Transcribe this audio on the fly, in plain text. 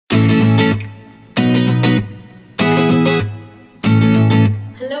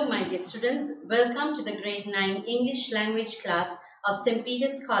Hello my dear students, welcome to the grade 9 English language class of St.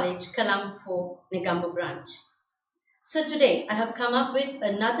 Peter's College, Colombo, Negombo branch. So today I have come up with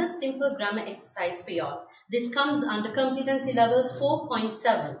another simple grammar exercise for you all. This comes under competency level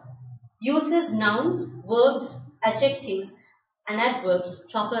 4.7. Uses nouns, verbs, adjectives and adverbs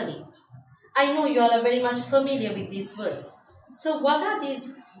properly. I know you all are very much familiar with these words. So what are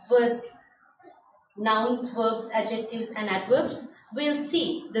these words? Nouns, verbs, adjectives and adverbs. We'll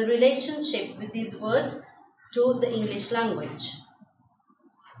see the relationship with these words to the English language.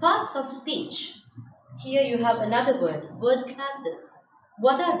 Parts of speech. Here you have another word classes.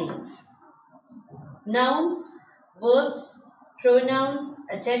 What are these? Nouns, verbs, pronouns,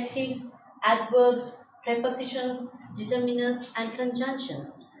 adjectives, adverbs, prepositions, determiners and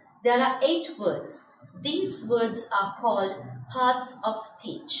conjunctions. There are 8 words. These words are called parts of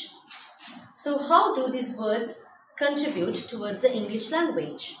speech. So how do these words contribute towards the English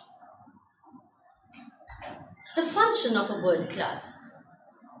language? The function of a word class.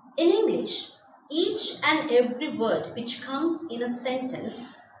 In English, each and every word which comes in a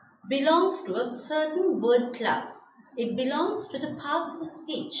sentence belongs to a certain word class. It belongs to the parts of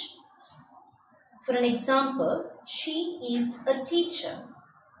speech. For an example, she is a teacher.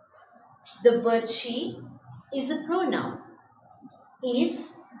 The word she is a pronoun.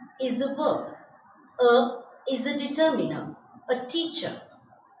 Is a verb. A is a determiner. A teacher,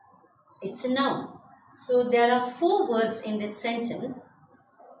 it's a noun. So there are 4 words in this sentence.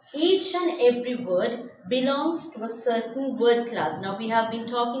 Each and every word belongs to a certain word class. Now we have been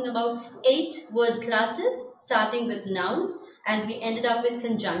talking about 8 word classes starting with nouns and we ended up with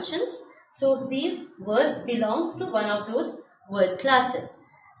conjunctions. So these words belongs to one of those word classes.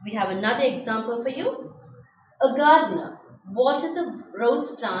 We have another example for you. A gardener water the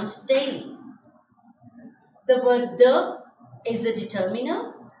rose plant daily. The word the is a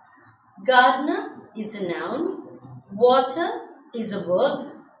determiner, gardener is a noun, water is a verb,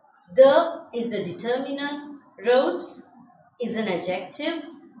 the is a determiner, rose is an adjective,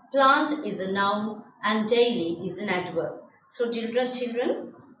 plant is a noun and daily is an adverb. So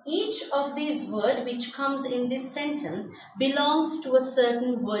children, each of these words which comes in this sentence belongs to a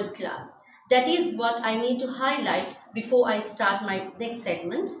certain word class. That is what I need to highlight before I start my next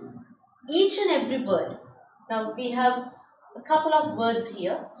segment. Each and every word. Now we have a couple of words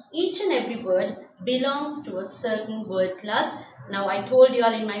here. Each and every word belongs to a certain word class. Now I told you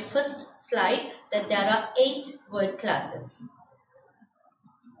all in my first slide that there are 8 word classes.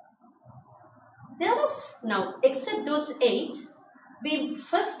 Now except those 8,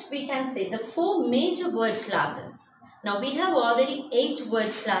 we can say the 4 major word classes. Now we have already 8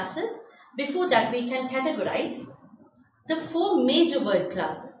 word classes. Before that we can categorize the 4 major word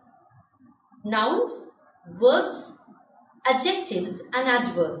classes. Nouns, verbs, adjectives and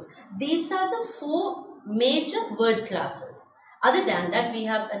adverbs. These are the 4 major word classes. Other than that, we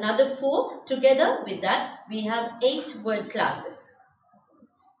have another 4. Together with that, we have 8 word classes.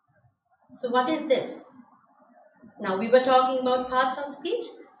 So what is this? Now we were talking about parts of speech.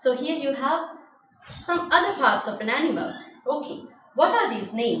 So here you have some other parts of an animal. Okay, what are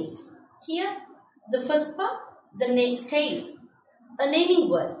these names? Here, the first part, the tail, a naming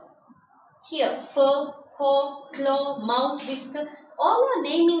word. Here, fur, paw, claw, mouth, whisker, all are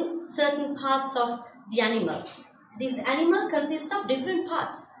naming certain parts of the animal. This animal consists of different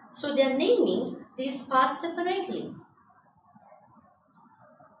parts. So they are naming these parts separately.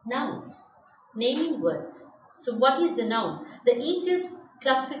 Nouns, naming words. So what is a noun? The easiest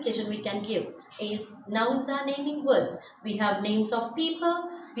classification we can give is nouns are naming words. We have names of people,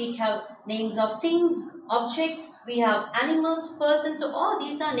 we have names of things, objects, we have animals, persons. So all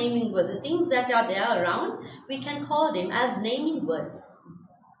these are naming words. The things that are there around, we can call them as naming words.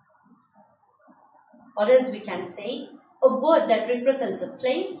 Or else we can say a word that represents a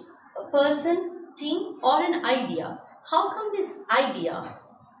place, a person, thing or an idea. How come this idea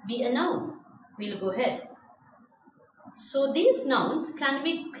be a noun? We'll go ahead. So these nouns can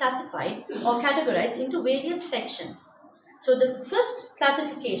be classified or categorized into various sections. So the first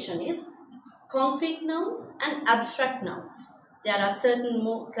classification is concrete nouns and abstract nouns. There are certain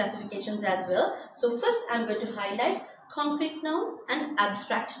more classifications as well. So first I am going to highlight concrete nouns and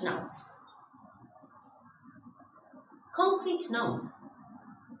abstract nouns. Concrete nouns.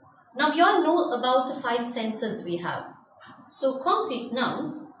 Now you all know about the 5 senses we have. So concrete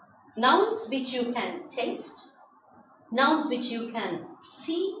nouns, nouns which you can taste, nouns which you can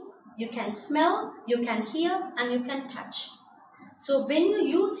see, you can smell, you can hear and you can touch. So when you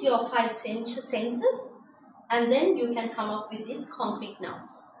use your 5 senses and then you can come up with these concrete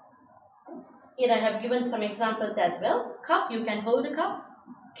nouns. Here I have given some examples as well. Cup, you can hold the cup.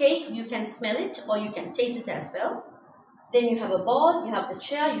 Cake, you can smell it or you can taste it as well. Then you have a ball, you have the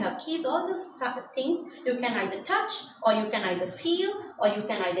chair, you have keys, all those things you can either touch or you can either feel or you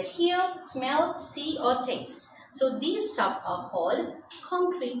can either hear, smell, see or taste. So these stuff are called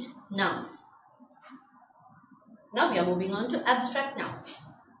concrete nouns. Now we are moving on to abstract nouns.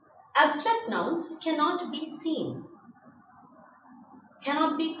 Abstract nouns cannot be seen,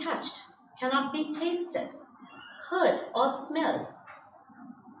 cannot be touched, cannot be tasted, heard or smelled,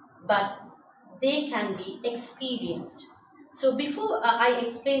 but they can be experienced. So before I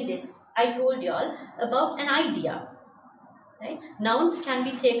explain this, I told you all about an idea. Right? Nouns can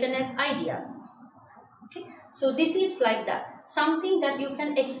be taken as ideas. Okay? So this is like that, something that you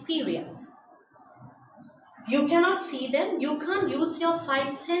can experience. You cannot see them, you can't use your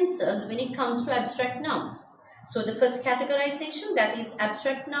five senses when it comes to abstract nouns. So the first categorization, that is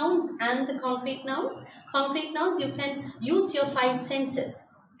abstract nouns and the concrete nouns. Concrete nouns, you can use your five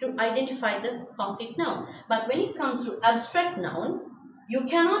senses to identify the concrete noun. But when it comes to abstract noun, you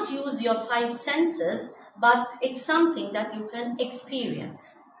cannot use your five senses, but it's something that you can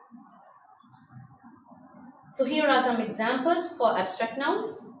experience. So here are some examples for abstract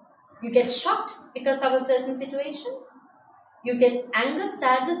nouns. You get shocked because of a certain situation. You get anger,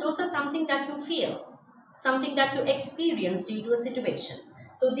 sadness, those are something that you feel, something that you experience due to a situation.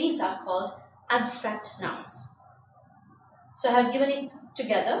 So these are called abstract nouns. So I have given it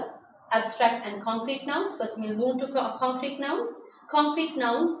together, abstract and concrete nouns. First we'll move to concrete nouns. Concrete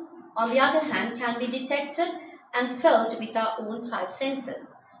nouns, on the other hand, can be detected and felt with our own five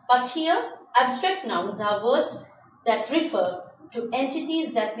senses. But here, abstract nouns are words that refer to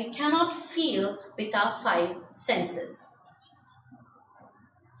entities that we cannot feel with our five senses.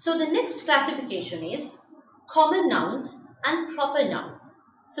 So the next classification is common nouns and proper nouns.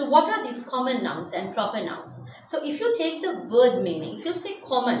 So what are these common nouns and proper nouns? So if you take the word meaning, if you say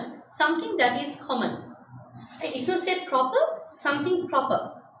common, something that is common. Right? If you say proper, something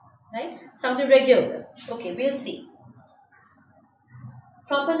proper. Right? Something regular. Okay, we'll see.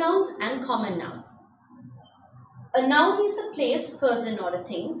 Proper nouns and common nouns. A noun is a place, person or a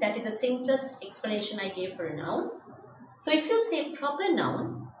thing. That is the simplest explanation I gave for a noun. So if you say proper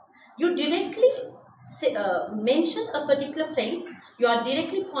noun, you directly mention a particular place. You are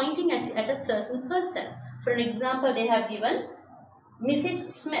directly pointing at a certain person. For an example, they have given Mrs.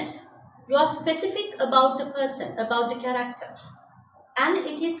 Smith. You are specific about the person, about the character. And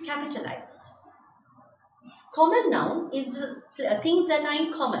it is capitalized. Common noun is things that are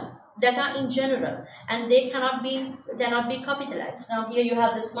in common, that are in general, and they cannot be capitalized. Now here you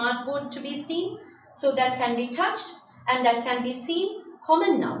have the smart board to be seen, so that can be touched and that can be seen.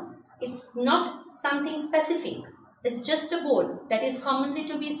 Common noun, it's not something specific, it's just a board that is commonly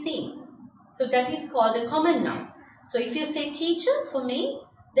to be seen. So that is called a common noun. So if you say teacher for me,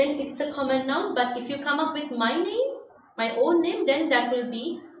 then it's a common noun, but if you come up with my name, my own name, then that will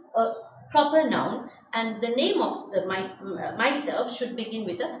be a proper noun, and the name of myself should begin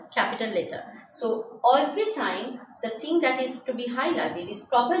with a capital letter. So every time the thing that is to be highlighted is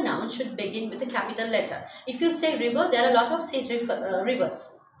proper noun should begin with a capital letter. If you say river, there are a lot of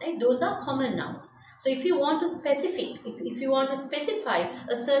rivers. Right? Those are common nouns. So if you want to if you want to specify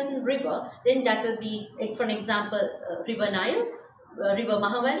a certain river, then that will be, like for an example, River Nile, River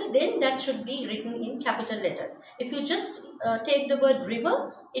Mahavali, then that should be written in capital letters. If you just take the word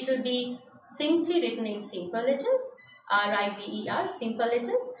river, it will be simply written in simple letters, R-I-V-E-R, simple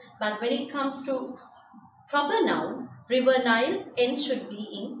letters. But when it comes to proper noun, River Nile, N should be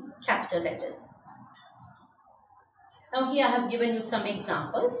in capital letters. Now here I have given you some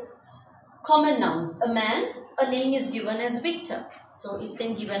examples. Common nouns, a man, a name is given as Victor. So it's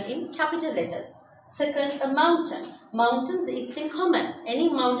given in capital letters. Second, a mountain. Mountains, it's in common. Any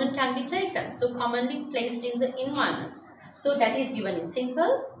mountain can be taken. So commonly placed in the environment. So that is given in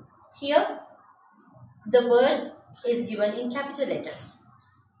simple. Here, the word is given in capital letters.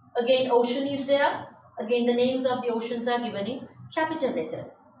 Again, ocean is there. Again, the names of the oceans are given in capital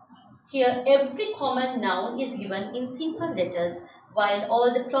letters. Here, every common noun is given in simple letters, while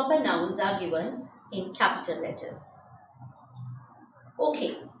all the proper nouns are given in capital letters.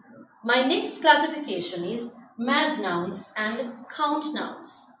 Okay, my next classification is mass nouns and count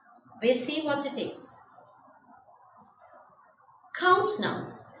nouns. We'll see what it is. Count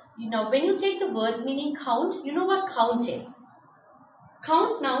nouns. Now, when you take the word meaning count, you know what count is.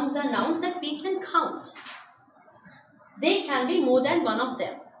 Count nouns are nouns that we can count. They can be more than one of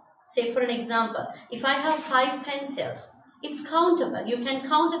them. Say for an example, if I have 5 pencils, it's countable. You can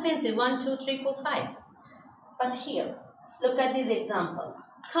count the pencil 1, 2, 3, 4, 5. But here, look at this example.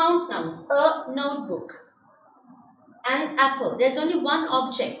 Count nouns, a notebook. an apple. There's only one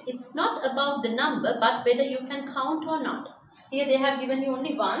object. It's not about the number, but whether you can count or not. Here they have given you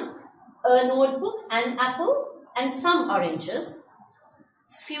only one. A notebook, an apple, and some oranges.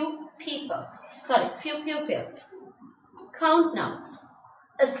 Few pupils. Count nouns.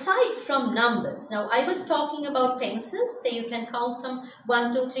 Aside from numbers, now I was talking about pencils, say you can count from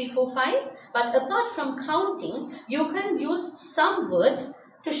 1, 2, 3, 4, 5. But apart from counting, you can use some words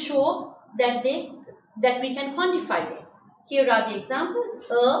to show that we can quantify them. Here are the examples: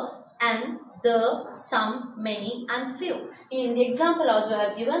 a, an, the, some, many, and few. In the example also I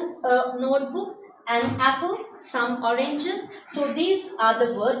have given a notebook, an apple, some oranges. So these are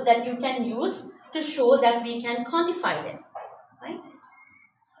the words that you can use to show that we can quantify them. Right?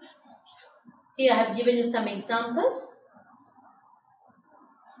 Here I have given you some examples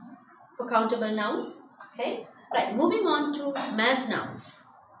for countable nouns. Okay. Right. Moving on to mass nouns.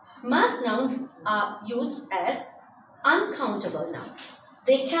 Mass nouns are used as uncountable nouns.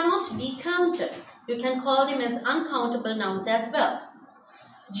 They cannot be counted. You can call them as uncountable nouns as well.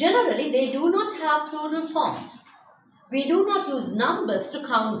 Generally, they do not have plural forms. We do not use numbers to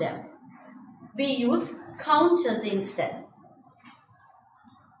count them. We use counters instead.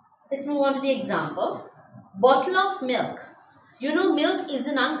 Let's move on to the example. Bottle of milk. You know, milk is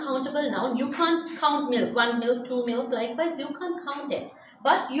an uncountable noun. You can't count milk. 1 milk, 2 milk. Likewise, you can't count it.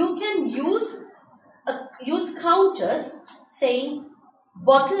 But you can use counters saying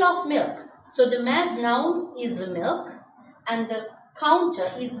bottle of milk. So the mass noun is milk and the counter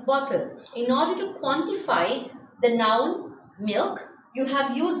is bottle. In order to quantify the noun milk, you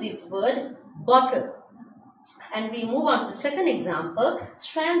have used this word bottle. And we move on to the second example,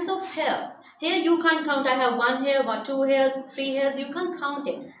 strands of hair. Here you can't count. I have 1 hair, 2 hairs, 3 hairs. You can't count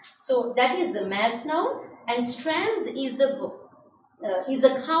it. So that is the mass noun, and strands is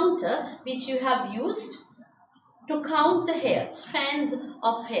a counter which you have used to count the hair, strands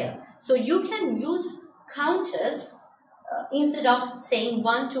of hair. So you can use counters instead of saying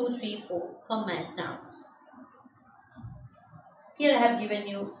 1, 2, 3, 4 for mass nouns. Here I have given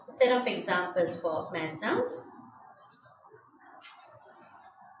you a set of examples for mass nouns.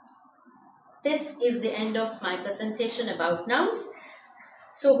 This is the end of my presentation about nouns.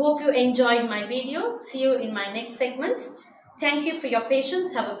 So hope you enjoyed my video. See you in my next segment. Thank you for your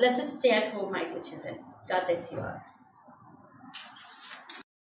patience. Have a blessed stay at home, my dear children. God bless you all.